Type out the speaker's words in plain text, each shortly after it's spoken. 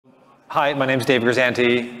Hi, my name is Dave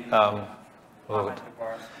Grizzanti.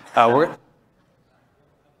 We're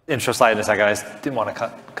intro slide in a second. I just didn't want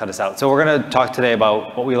to cut us out. So we're going to talk today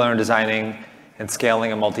about what we learned designing and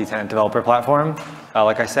scaling a multi-tenant developer platform.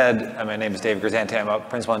 Like I said, my name is Dave Grizzanti. I'm a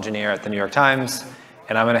principal engineer at the New York Times,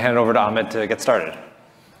 and I'm going to hand it over to Ahmed to get started.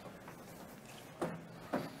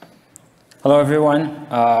 Hello, everyone.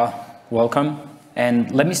 Welcome.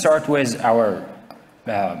 And let me start with our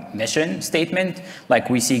mission statement. Like,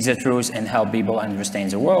 we seek the truth and help people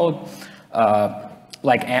understand the world. Are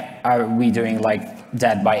we doing like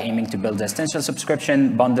that by aiming to build a essential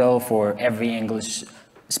subscription bundle for every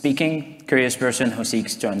English-speaking curious person who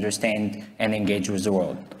seeks to understand and engage with the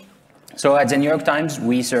world? So at the New York Times,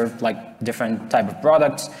 we serve like different type of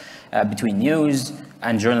products between news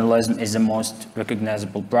and journalism is the most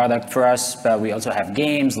recognizable product for us, but we also have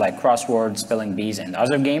games like crosswords, spelling bees, and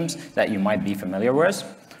other games that you might be familiar with.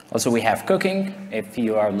 Also, we have cooking. If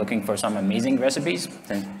you are looking for some amazing recipes,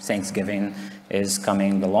 then Thanksgiving is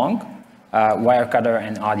coming along. Wirecutter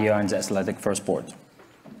and audio and the athletic for sport.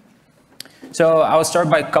 So I'll start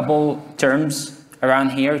by a couple terms around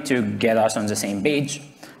here to get us on the same page.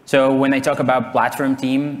 So when I talk about platform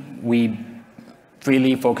team, we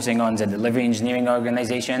really focusing on the delivery engineering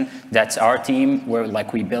organization. That's our team where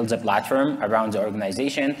like we build a platform around the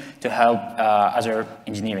organization to help other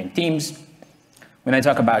engineering teams. When I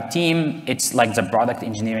talk about team, it's like the product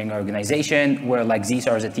engineering organization where like these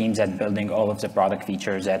are the teams that building all of the product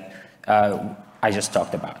features that I just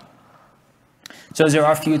talked about. So there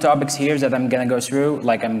are a few topics here that I'm gonna go through.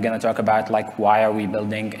 Like I'm gonna talk about like why are we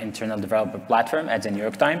building internal developer platform at the New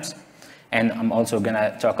York Times. And I'm also going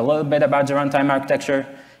to talk a little bit about the runtime architecture,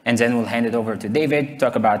 and then we'll hand it over to David,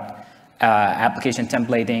 talk about application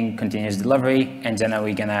templating, continuous delivery, and then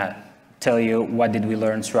we're going to tell you what did we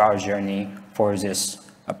learn through our journey for this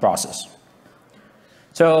process.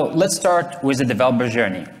 So let's start with the developer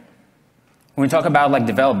journey. When we talk about like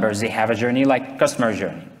developers, they have a journey like customer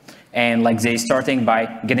journey. And like they starting by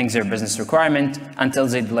getting their business requirement until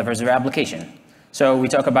they deliver their application. So we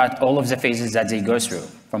talk about all of the phases that they go through,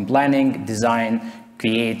 from planning, design,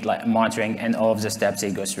 create, like monitoring, and all of the steps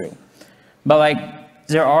they go through. But like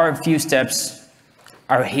there are a few steps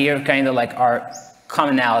are here kind of like our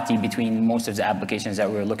commonality between most of the applications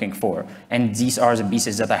that we're looking for. And these are the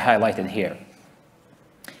pieces that I highlighted here.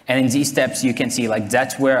 And in these steps, you can see like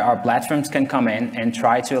that's where our platforms can come in and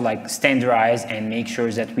try to like standardize and make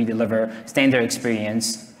sure that we deliver standard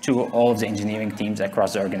experience to all of the engineering teams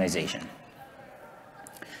across the organization.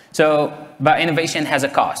 So, but innovation has a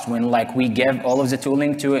cost. When like we give all of the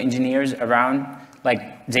tooling to engineers around,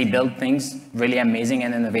 like they build things really amazing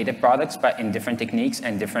and innovative products, but in different techniques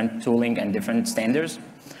and different tooling and different standards.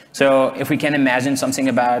 So if we can imagine something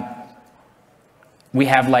about, we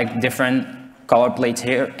have like different color plates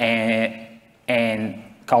here and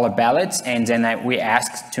color palettes, and then we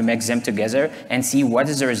ask to mix them together and see what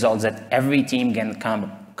is the result that every team can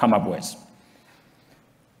come up with.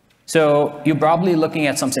 So you're probably looking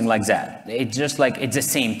at something like that. It's just like, it's the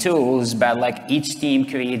same tools, but like each team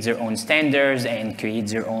creates their own standards and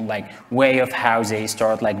creates their own like way of how they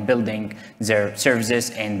start like building their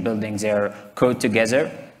services and building their code together.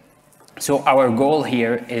 So our goal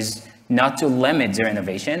here is not to limit their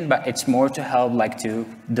innovation, but it's more to help like to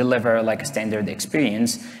deliver like a standard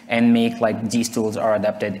experience and make like these tools are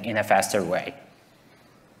adapted in a faster way.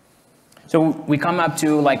 So we come up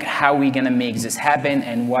to like how we're going to make this happen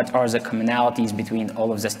and what are the commonalities between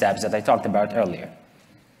all of the steps that I talked about earlier.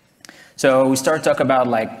 So we start to talk about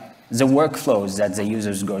like the workflows that the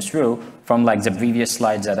users go through from like the previous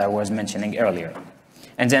slides that I was mentioning earlier.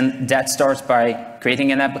 And then that starts by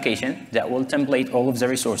creating an application that will template all of the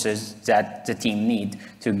resources that the team need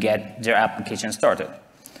to get their application started.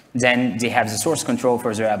 Then they have the source control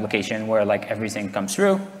for their application where like everything comes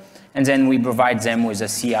through. And then we provide them with a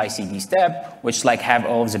CI/CD step, which like have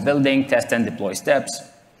all of the building, test, and deploy steps.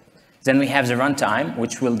 Then we have the runtime,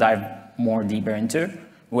 which we'll dive more deeper into.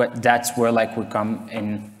 That's where like we come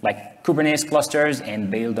in like Kubernetes clusters and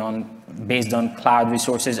based on cloud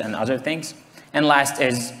resources and other things. And last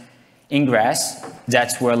is ingress.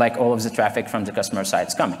 That's where like all of the traffic from the customer side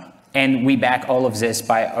is coming. And we back all of this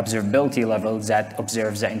by observability levels that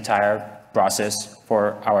observes the entire process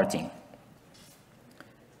for our team.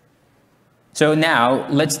 So now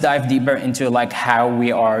let's dive deeper into like how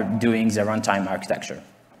we are doing the runtime architecture.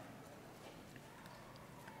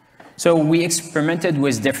 So we experimented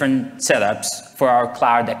with different setups for our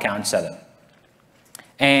cloud account setup.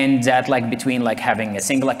 And that like between like having a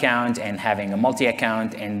single account and having a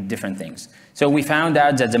multi-account and different things. So we found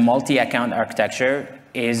out that the multi-account architecture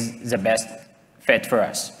is the best fit for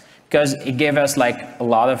us. because it gave us like a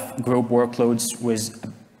lot of group workloads with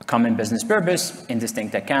a common business purpose in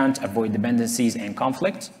distinct accounts, avoid dependencies and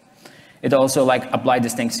conflicts. It also like applied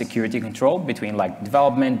distinct security control between like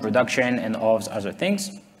development, production, and all of other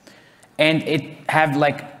things. And it have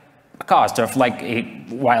like a cost of like,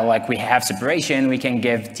 while like we have separation, we can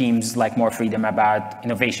give teams like more freedom about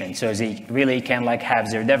innovation. So they really can like have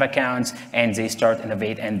their dev accounts and they start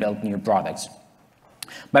innovate and build new products.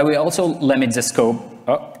 But we also limit the scope.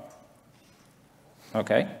 Oh,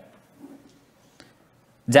 okay.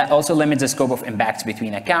 That also limits the scope of impacts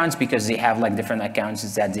between accounts because they have like different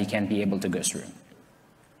accounts that they can be able to go through.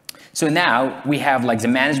 So now we have like the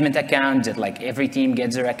management account that like every team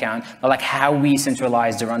gets their account, but like how we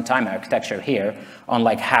centralize the runtime architecture here on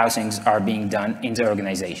like how things are being done in the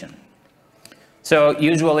organization. So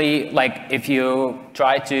usually like if you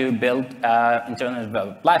try to build internal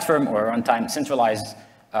development platform or runtime centralized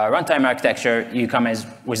runtime architecture, you come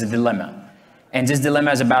with a dilemma. And this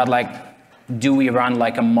dilemma is about like, do we run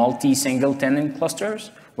like a multi-single tenant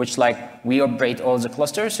clusters, which like we operate all the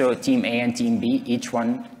clusters, so team A and team B, each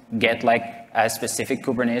one get like a specific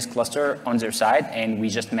Kubernetes cluster on their side and we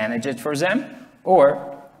just manage it for them,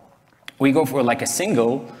 or we go for like a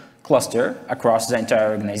single cluster across the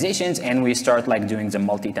entire organizations and we start like doing the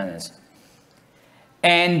multi-tenants.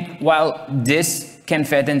 And while this can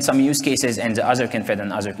fit in some use cases and the other can fit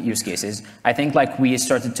in other use cases, I think like we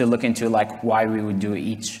started to look into like why we would do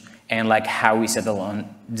each and like how we settle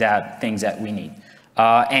on that things that we need.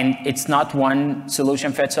 And it's not one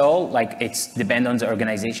solution fits all, like it's depend on the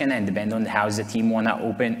organization and depend on how the team wanna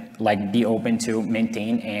be open to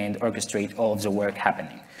maintain and orchestrate all of the work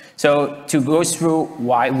happening. So to go through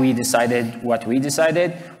why we decided what we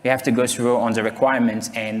decided, we have to go through on the requirements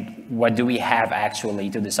and what do we have actually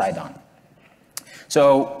to decide on.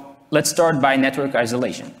 So let's start by network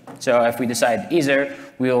isolation. So if we decide either,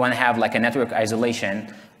 we will wanna have like a network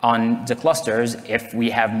isolation on the clusters if we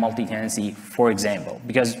have multi-tenancy, for example,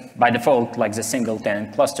 because by default, like the single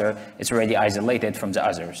tenant cluster is already isolated from the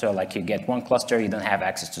other. So like you get one cluster, you don't have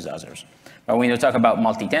access to the others. But when you talk about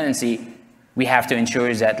multi-tenancy, we have to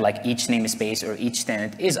ensure that like each namespace or each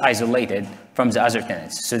tenant is isolated from the other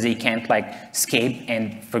tenants. So they can't like escape.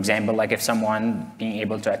 And for example, like if someone being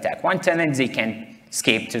able to attack one tenant, they can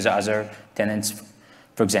escape to the other tenants,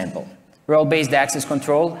 for example. Role-based access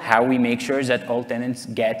control, how we make sure that all tenants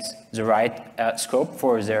get the right scope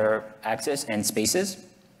for their access and spaces,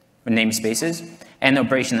 or namespaces. And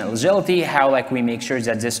operational agility, how like we make sure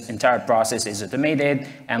that this entire process is automated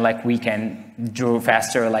and like we can do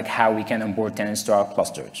faster, like how we can onboard tenants to our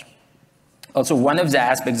clusters. Also, one of the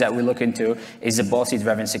aspects that we look into is the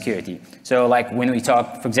policy-driven security. So like when we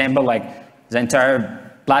talk, for example, like the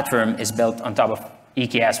entire platform is built on top of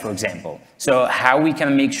EKS, for example. So how we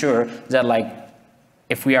can make sure that like,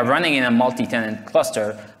 if we are running in a multi-tenant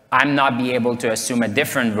cluster, I'm not be able to assume a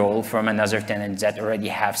different role from another tenant that already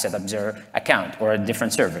have set up their account or a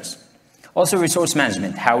different service. Also resource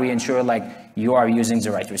management, how we ensure like you are using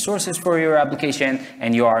the right resources for your application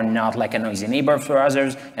and you are not like a noisy neighbor for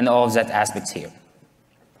others and all of that aspects here.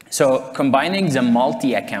 So combining the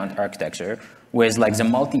multi-account architecture with like the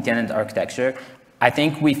multi-tenant architecture, I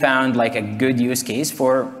think we found like a good use case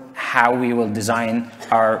for how we will design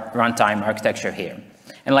our runtime architecture here.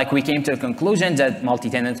 And like we came to a conclusion that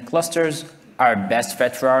multi-tenant clusters are best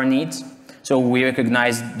fit for our needs. So we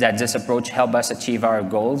recognize that this approach helps us achieve our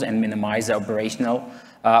goals and minimize the operational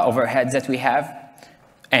overheads that we have.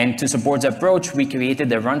 And to support the approach, we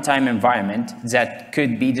created a runtime environment that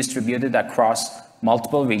could be distributed across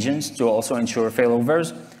multiple regions to also ensure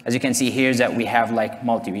failovers. As you can see here that we have like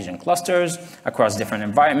multi-region clusters across different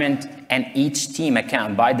environments, and each team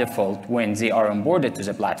account by default, when they are onboarded to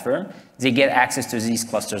the platform, they get access to these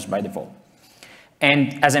clusters by default.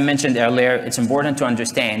 And as I mentioned earlier, it's important to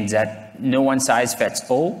understand that no one size fits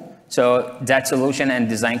all. So that solution and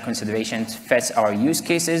design considerations fits our use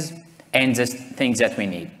cases and the things that we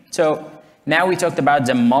need. So now we talked about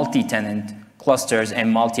the multi-tenant clusters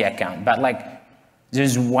and multi-account, but like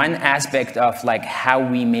there's one aspect of like how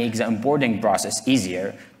we make the onboarding process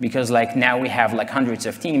easier, because like now we have like hundreds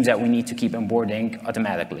of teams that we need to keep onboarding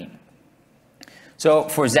automatically. So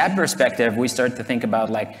for that perspective, we start to think about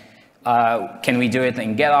like, can we do it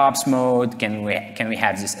in GitOps mode? Can we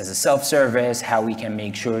have this as a self-service? How we can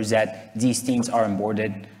make sure that these teams are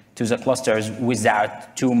onboarded to the clusters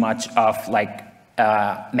without too much of like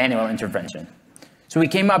manual intervention. So we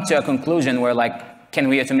came up to a conclusion where like, can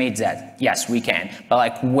we automate that? Yes, we can. But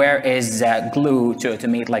like, where is that glue to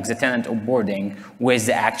automate like the tenant onboarding with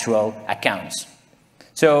the actual accounts?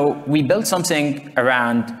 So we built something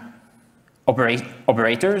around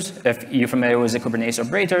operators, if you're familiar with the Kubernetes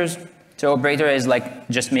operators. So operator is like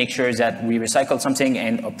just make sure that we recycle something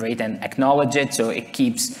and operate and acknowledge it, so it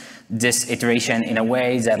keeps this iteration in a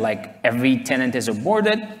way that like every tenant is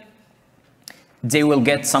onboarded, they will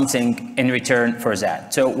get something in return for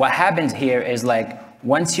that. So what happens here is like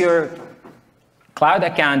once your cloud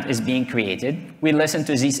account is being created, we listen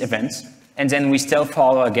to these events, and then we still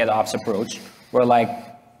follow a GitOps approach where like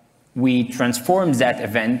we transform that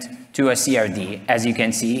event to a CRD, as you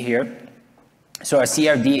can see here. So a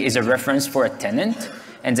CRD is a reference for a tenant,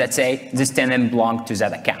 and that say this tenant belongs to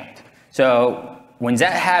that account. So when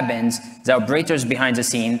that happens, the operators behind the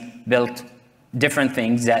scene built different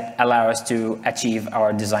things that allow us to achieve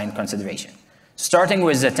our design consideration. Starting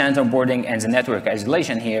with the tenant onboarding and the network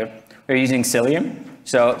isolation here, we're using Cilium.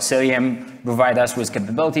 So Cilium provides us with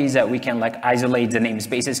capabilities that we can like isolate the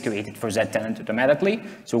namespaces created for that tenant automatically.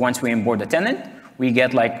 So once we onboard the tenant, we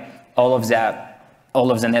get like all of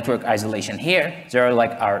the network isolation here. There are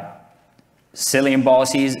like our Cilium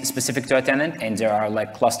policies specific to a tenant, and there are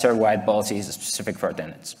like cluster-wide policies specific for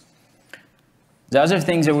tenants. The other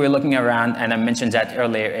things that we're looking around, and I mentioned that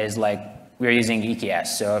earlier, is like we're using EKS.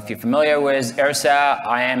 So if you're familiar with ERSA,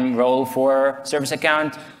 IAM role for service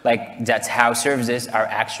account, like that's how services are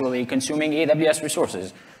actually consuming AWS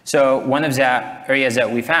resources. So one of the areas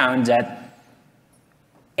that we found that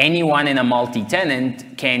anyone in a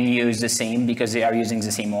multi-tenant can use the same because they are using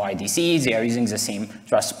the same OIDCs, they are using the same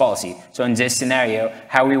trust policy. So in this scenario,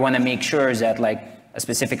 how we want to make sure that like a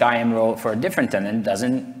specific IAM role for a different tenant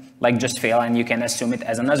doesn't like just fail and you can assume it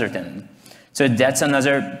as another tenant. So that's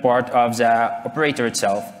another part of the operator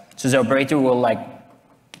itself. So the operator will like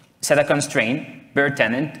set a constraint per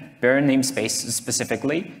tenant, per namespace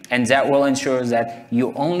specifically, and that will ensure that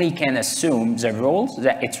you only can assume the roles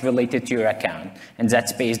that it's related to your account, and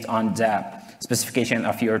that's based on the specification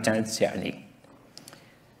of your tenant CRD.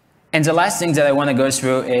 And the last thing that I want to go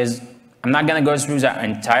through is, I'm not going to go through the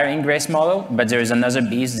entire ingress model, but there is another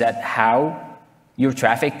piece that how your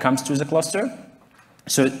traffic comes to the cluster.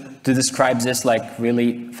 So to describe this like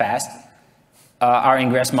really fast, our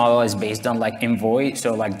ingress model is based on like envoy.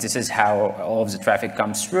 So like this is how all of the traffic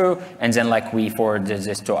comes through, and then like we forward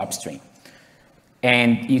this to upstream.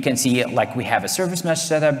 And you can see like we have a service mesh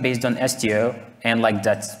setup based on STO, and like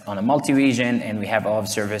that's on a multi-region, and we have all of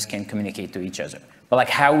the service can communicate to each other. But like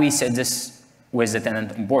how we set this with the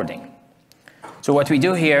tenant onboarding. So what we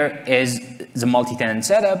do here is the multi-tenant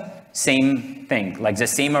setup, same thing, like the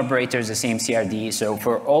same operators, the same CRD. So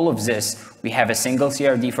for all of this, we have a single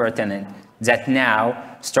CRD for a tenant that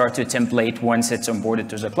now start to template once it's onboarded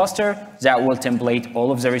to the cluster. That will template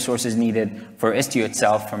all of the resources needed for Istio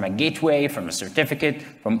itself, from a gateway, from a certificate,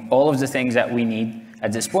 from all of the things that we need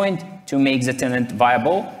at this point to make the tenant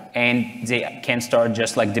viable, and they can start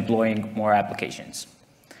just like deploying more applications.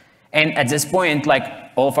 And at this point, like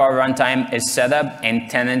all of our runtime is set up, and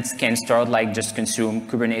tenants can start like just consume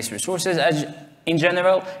Kubernetes resources as in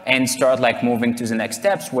general, and start like moving to the next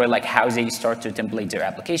steps where like how they start to template their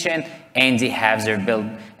application, and they have their build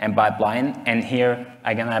and pipeline. And here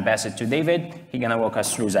I'm gonna pass it to David. He's gonna walk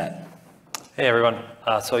us through that. Hey everyone.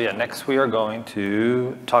 So yeah, next we are going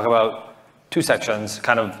to talk about two sections,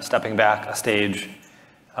 kind of stepping back a stage,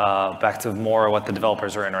 back to more what the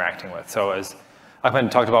developers are interacting with. So as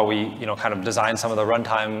Ahmed talked about, we kind of designed some of the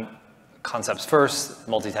runtime concepts first,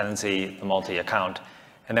 multi-tenancy, the multi-account.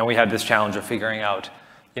 And then we had this challenge of figuring out,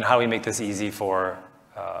 how do we make this easy for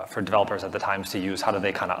developers at the times to use? How do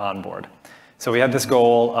they kind of onboard? So we had this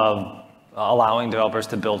goal of allowing developers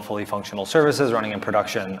to build fully functional services running in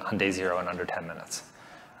production on day 0 in under 10 minutes,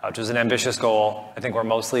 which was an ambitious goal. I think we're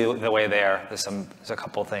mostly the way there. There's a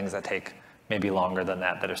couple of things that take maybe longer than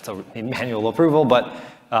that are still need manual approval, but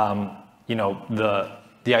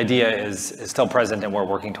the idea is still present, and we're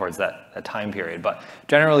working towards that time period. But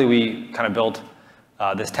generally, we kind of built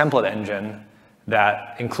this template engine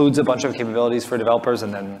that includes a bunch of capabilities for developers,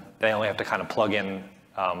 and then they only have to kind of plug in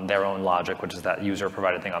their own logic, which is that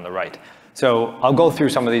user-provided thing on the right. So I'll go through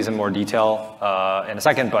some of these in more detail in a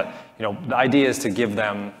second, but the idea is to give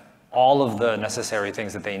them all of the necessary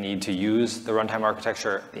things that they need to use the runtime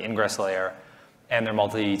architecture, the ingress layer, and their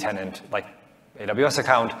multi-tenant like AWS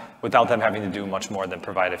account without them having to do much more than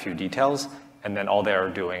provide a few details, and then all they're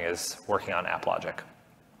doing is working on app logic.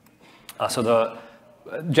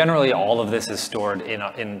 Generally, all of this is stored in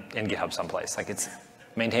GitHub someplace. Like it's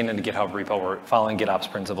maintained in the GitHub repo. We're following GitOps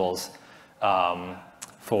principles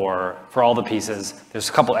for all the pieces. There's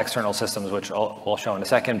a couple external systems, which we'll show in a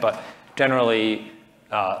second, but generally,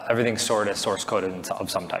 everything's stored as source code of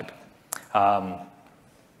some type.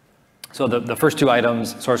 So the first two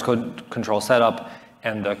items, source code control setup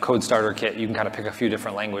And the code starter kit, you can kind of pick a few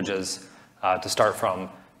different languages to start from,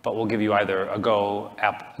 but we'll give you either a Go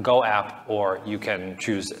app, or you can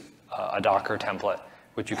choose a Docker template,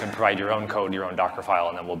 which you can provide your own code, your own Docker file,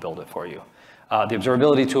 and then we'll build it for you. The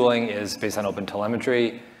observability tooling is based on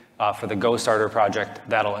OpenTelemetry. For the Go starter project,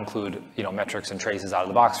 that'll include metrics and traces out of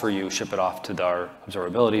the box for you, ship it off to our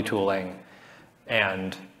observability tooling.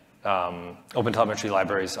 And OpenTelemetry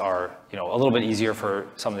libraries are a little bit easier for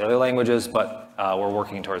some of the other languages, but we're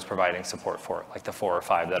working towards providing support for like the 4 or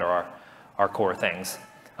 5 that are our core things.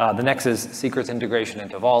 The next is secrets integration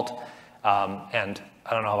into Vault. And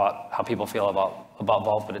I don't know about how people feel about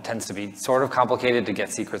Vault, but it tends to be sort of complicated to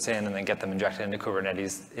get secrets in and then get them injected into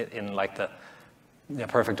Kubernetes in like the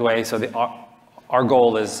perfect way. So our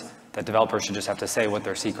goal is that developers should just have to say what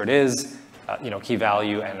their secret is, key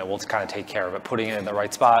value, and it will kind of take care of it, putting it in the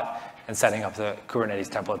right spot and setting up the Kubernetes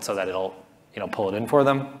template so that it'll pull it in for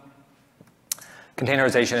them.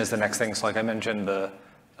 Containerization is the next thing. So like I mentioned, the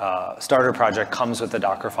starter project comes with the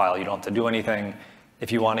Docker file. You don't have to do anything.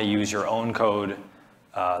 If you want to use your own code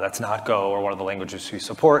that's not Go or one of the languages we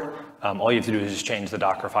support, all you have to do is just change the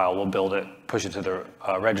Docker file. We'll build it, push it to the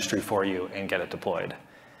registry for you, and get it deployed.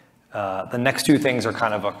 The next 2 things are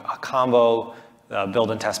kind of a combo,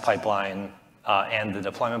 build and test pipeline and the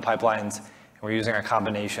deployment pipelines. And we're using a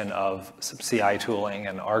combination of some CI tooling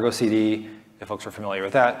and Argo CD, if folks are familiar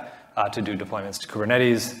with that, to do deployments to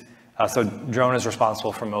Kubernetes. So Drone is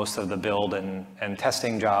responsible for most of the build and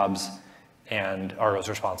testing jobs, and Argo is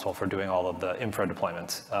responsible for doing all of the infra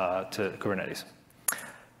deployments to Kubernetes.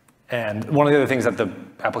 And one of the other things that the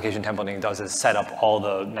application templating does is set up all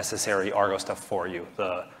the necessary Argo stuff for you,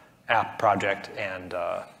 the app project and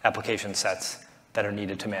application sets that are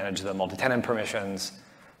needed to manage the multi-tenant permissions,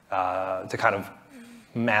 to kind of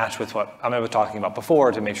match with what Ahmed was talking about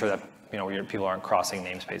before, to make sure that people aren't crossing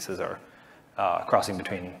namespaces or crossing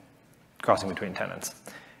between tenants.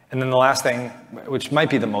 And then the last thing, which might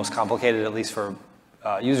be the most complicated, at least for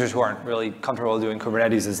users who aren't really comfortable doing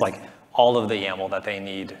Kubernetes, is like all of the YAML that they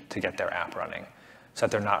need to get their app running, so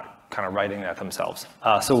that they're not kind of writing that themselves.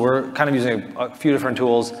 So we're kind of using a few different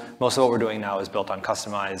tools. Most of what we're doing now is built on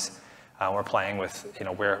Kustomize. We're playing with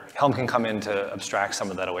where Helm can come in to abstract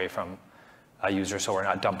some of that away from users, so we're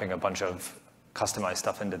not dumping a bunch of customized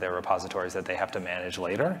stuff into their repositories that they have to manage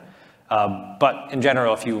later. But in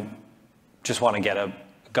general, if you just want to get a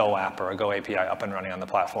Go app or a Go API up and running on the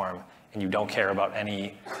platform, and you don't care about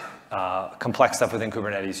any complex stuff within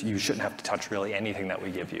Kubernetes, you shouldn't have to touch really anything that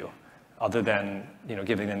we give you, other than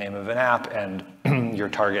giving the name of an app and your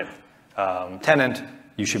target tenant.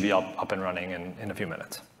 You should be up and running in a few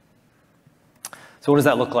minutes. So what does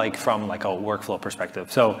that look like from like a workflow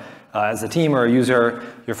perspective? So as a team or a user,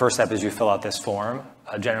 your first step is you fill out this form,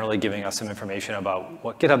 generally giving us some information about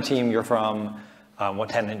what GitHub team you're from, what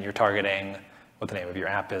tenant you're targeting, what the name of your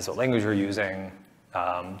app is, what language you're using.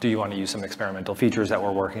 Do you want to use some experimental features that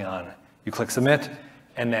we're working on? You click submit,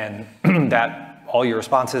 and then all your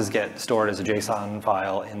responses get stored as a JSON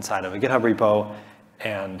file inside of a GitHub repo,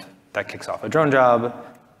 and that kicks off a drone job,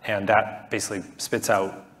 and that basically spits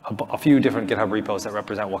out a few different GitHub repos that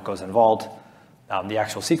represent what goes in Vault, the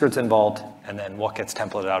actual secrets in Vault, and then what gets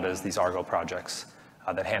templated out as these Argo projects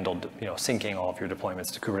that handled syncing all of your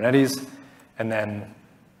deployments to Kubernetes. And then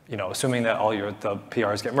assuming that all the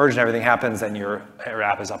PRs get merged and everything happens, then your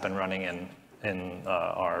app is up and running in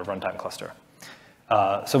our runtime cluster.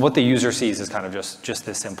 So what the user sees is kind of just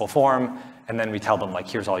this simple form, and then we tell them like,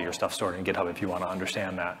 here's all your stuff stored in GitHub if you want to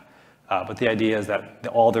understand that. But the idea is that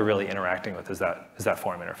all they're really interacting with is that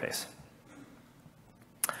form interface.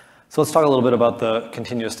 So let's talk a little bit about the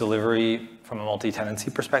continuous delivery from a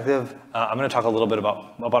multi-tenancy perspective. I'm going to talk a little bit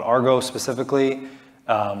about Argo specifically.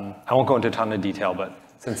 I won't go into a ton of detail, but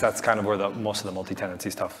since that's kind of where most of the multi-tenancy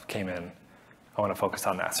stuff came in, I want to focus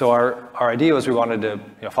on that. So our idea was we wanted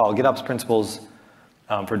to follow GitHub's principles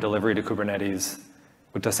for delivery to Kubernetes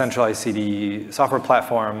with the centralized CD software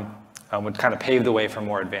platform. Would kind of pave the way for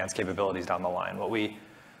more advanced capabilities down the line. What we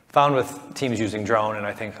found with teams using Drone, and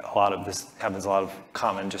I think a lot of this happens a lot of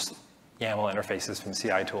common just YAML interfaces from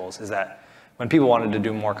CI tools, is that when people wanted to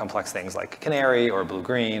do more complex things like Canary or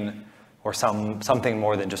Blue-Green or something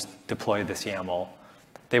more than just deploy this YAML,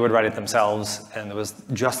 they would write it themselves, and there was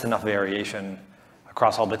just enough variation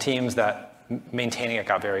across all the teams that maintaining it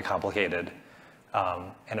got very complicated.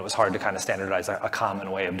 And it was hard to kind of standardize a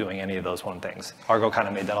common way of doing any of those things. Argo kind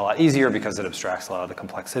of made that a lot easier because it abstracts a lot of the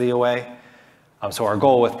complexity away. So our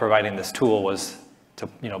goal with providing this tool was to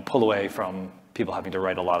pull away from people having to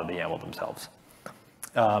write a lot of the YAML themselves.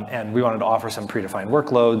 And we wanted to offer some predefined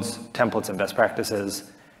workloads, templates, and best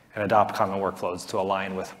practices. and adopt common workflows to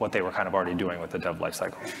align with what they were kind of already doing with the dev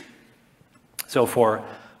lifecycle. So for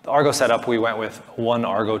the Argo setup, we went with one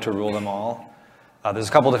Argo to rule them all. There's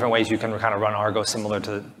a couple different ways you can kind of run Argo, similar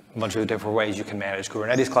to a bunch of different ways you can manage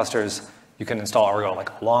Kubernetes clusters. You can install Argo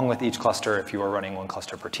like along with each cluster if you are running one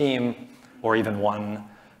cluster per team, or even one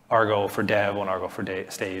Argo for dev, one Argo for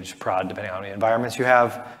stage, prod, depending on how many environments you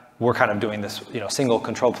have. We're kind of doing this single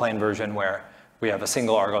control plane version where we have a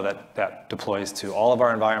single Argo that deploys to all of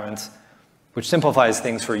our environments, which simplifies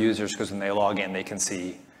things for users because when they log in, they can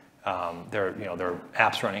see their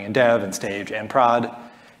apps running in dev and stage and prod.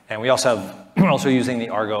 And we're also using the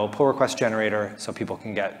Argo pull request generator so people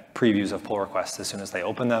can get previews of pull requests as soon as they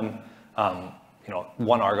open them.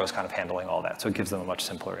 One Argo is kind of handling all that, so it gives them a much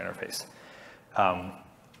simpler interface.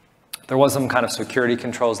 There was some kind of security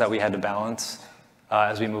controls that we had to balance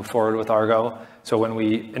as we move forward with Argo. So when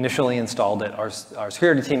we initially installed it, our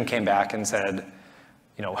security team came back and said,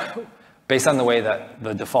 based on the way that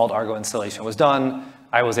the default Argo installation was done,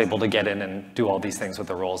 I was able to get in and do all these things with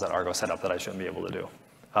the roles that Argo set up that I shouldn't be able to do.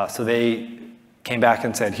 So they came back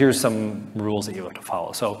and said, here's some rules that you have to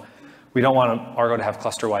follow. So we don't want Argo to have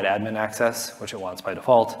cluster-wide admin access, which it wants by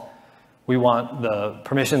default. We want the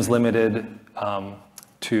permissions limited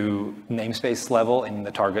to namespace level in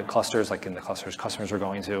the target clusters, like in the clusters customers are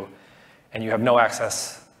going to. And you have no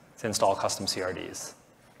access to install custom CRDs.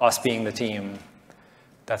 Us being the team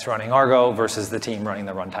that's running Argo versus the team running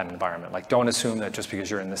the runtime environment. Like, don't assume that just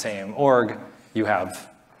because you're in the same org, you have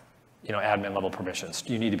admin level permissions.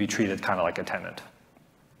 You need to be treated kind of like a tenant.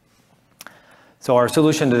 So our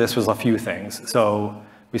solution to this was a few things. So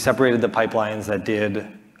we separated the pipelines that did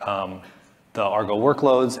the Argo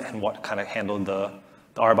workloads and what kind of handled the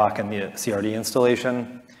RBAC and the CRD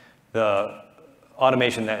installation. The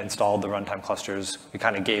automation that installed the runtime clusters, we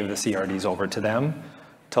kind of gave the CRDs over to them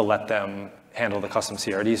to let them handle the custom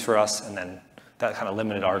CRDs for us, and then that kind of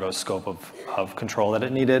limited Argo's scope of control that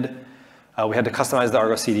it needed. We had to customize the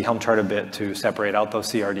Argo CD Helm chart a bit to separate out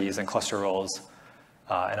those CRDs and cluster roles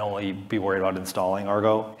and only be worried about installing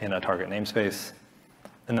Argo in a target namespace.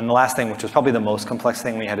 And then the last thing, which was probably the most complex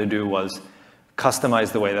thing we had to do, was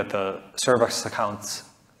customize the way that the service account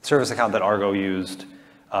that Argo used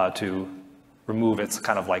to remove its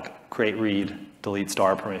kind of like create, read, delete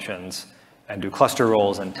star permissions and do cluster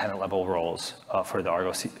roles and tenant level roles for the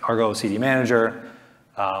Argo CD manager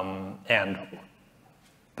and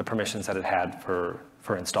the permissions that it had for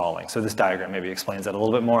installing. So this diagram maybe explains that a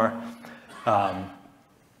little bit more.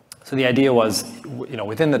 So the idea was,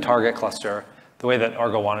 within the target cluster, the way that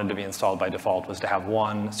Argo wanted to be installed by default was to have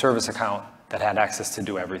one service account that had access to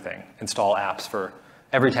do everything, install apps for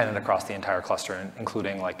every tenant across the entire cluster,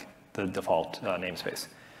 including like the default namespace.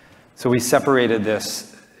 So we separated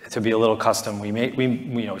this to be a little custom.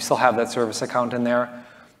 We still have that service account in there,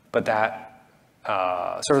 but that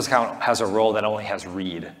service account has a role that only has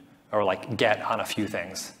read or like get on a few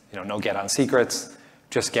things. No get on secrets,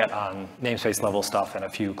 just get on namespace level stuff and a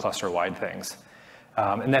few cluster-wide things.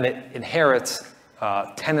 And then it inherits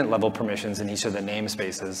tenant level permissions in each of the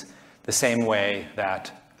namespaces the same way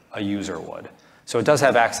that a user would. So it does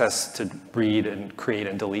have access to read and create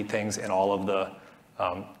and delete things in all of the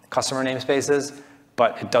customer namespaces,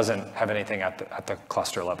 but it doesn't have anything at the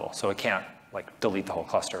cluster level. So it can't like delete the whole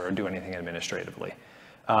cluster or do anything administratively.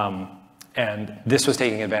 And this was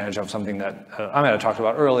taking advantage of something that Ahmed talked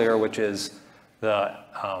about earlier, which is the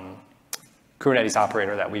Kubernetes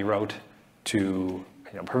operator that we wrote to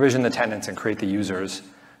provision the tenants and create the users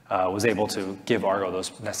was able to give Argo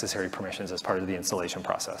those necessary permissions as part of the installation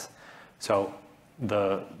process. So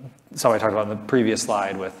something I talked about in the previous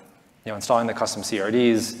slide with installing the custom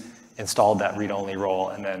CRDs, installed that read-only role,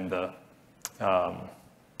 and then the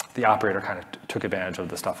operator kind of took advantage of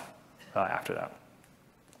the stuff after that.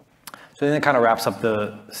 So then it kind of wraps up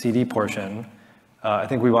the CD portion. I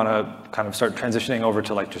think we want to kind of start transitioning over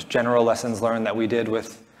to like just general lessons learned that we did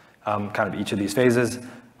with kind of each of these phases.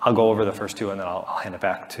 I'll go over the first two and then I'll hand it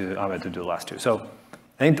back to Ahmed to do the last two. So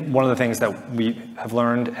I think one of the things that we have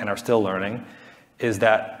learned and are still learning is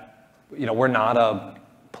that we're not a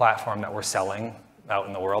platform that we're selling out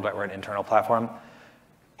in the world, right? We're an internal platform.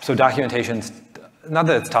 So documentation's, not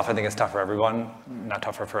that it's tough, I think it's tough for everyone, not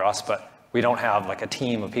tougher for us, but we don't have like a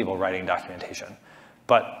team of people writing documentation.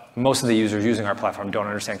 But most of the users using our platform don't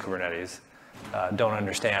understand Kubernetes, don't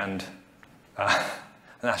understand, I'm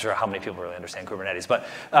not sure how many people really understand Kubernetes, but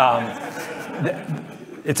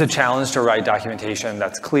it's a challenge to write documentation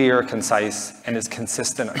that's clear, concise, and is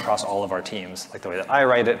consistent across all of our teams, like the way that I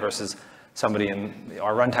write it versus somebody in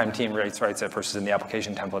our runtime team writes it versus in the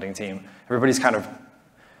application templating team. Everybody's kind of,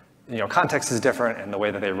 context is different and the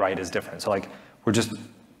way that they write is different. So like, we're just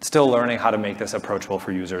still learning how to make this approachable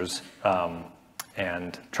for users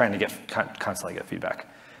and trying to constantly get feedback.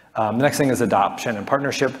 The next thing is adoption and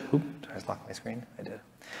partnership. Oops, did I just lock my screen? I did.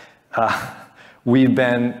 We've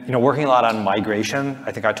been working a lot on migration.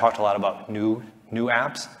 I think I talked a lot about new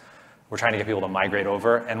apps. We're trying to get people to migrate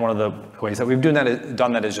over. And one of the ways that we've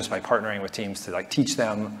done that is just by partnering with teams to teach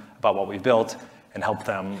them about what we've built and help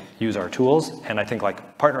them use our tools. And I think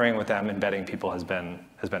partnering with them, embedding people has been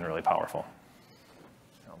really powerful.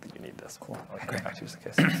 I don't think you need this. Cool. Okay. Back to use the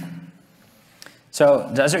case. So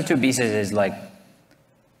the other two pieces is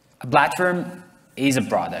a platform is a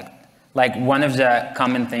product. One of the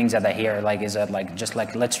common things that I hear is that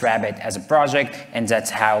let's wrap it as a project and that's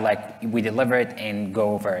how we deliver it and go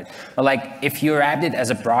over it. But if you wrapped it as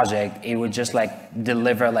a project, it would just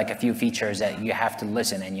deliver a few features that you have to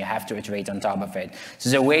listen and you have to iterate on top of it. So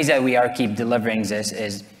the ways that we keep delivering this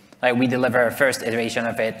is we deliver a first iteration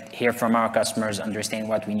of it, hear from our customers, understand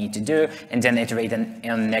what we need to do, and then iterate on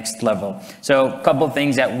the next level. So a couple of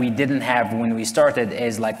things that we didn't have when we started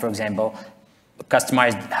is for example,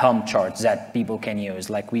 customized Helm charts that people can use.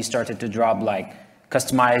 We started to drop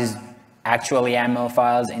customized actual YAML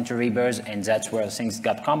files into Rebirth, and that's where things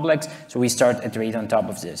got complex. So we start iterate on top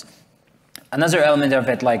of this. Another element of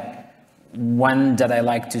it, one that I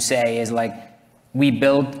like to say is we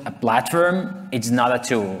build a platform, it's not a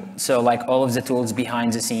tool. So all of the tools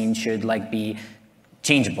behind the scenes should be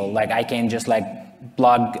changeable. I can just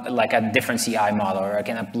plug a different CI model, or I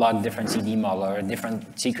can plug different CD model, or a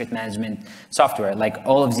different secret management software.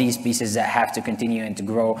 All of these pieces that have to continue and to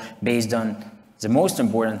grow based on the most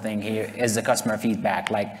important thing here is the customer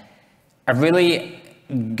feedback. A really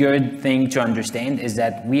good thing to understand is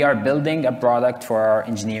that we are building a product for our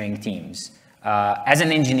engineering teams. As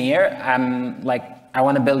an engineer, I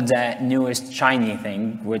want to build the newest shiny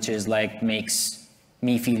thing, which is makes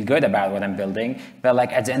me feel good about what I'm building. But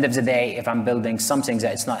at the end of the day, if I'm building something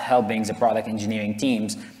that's not helping the product engineering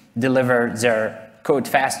teams deliver their code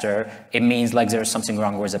faster, it means there's something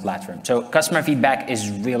wrong with the platform. So customer feedback is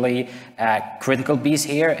really a critical piece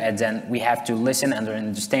here, and then we have to listen and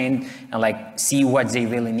understand and see what they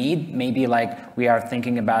really need. Maybe we are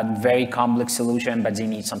thinking about very complex solution, but they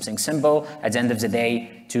need something simple at the end of the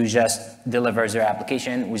day to just deliver their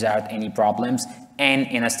application without any problems and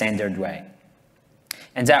in a standard way.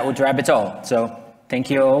 And that would wrap it all. So thank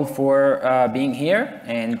you all for being here.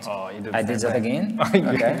 And I did that again.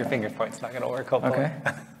 Okay. Your finger point's not going to work, hopefully. Okay.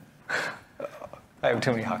 I have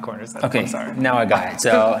too many hot corners. Okay, I'm sorry. Now I got it.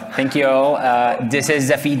 So thank you all. This is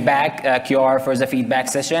the feedback, QR for the feedback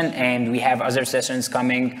session. And we have other sessions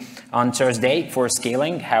coming on Thursday for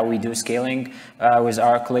scaling, how we do scaling with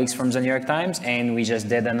our colleagues from the New York Times. And we just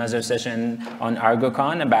did another session on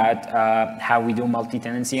ArgoCon about how we do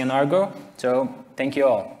multi-tenancy in Argo. So thank you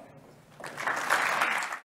all.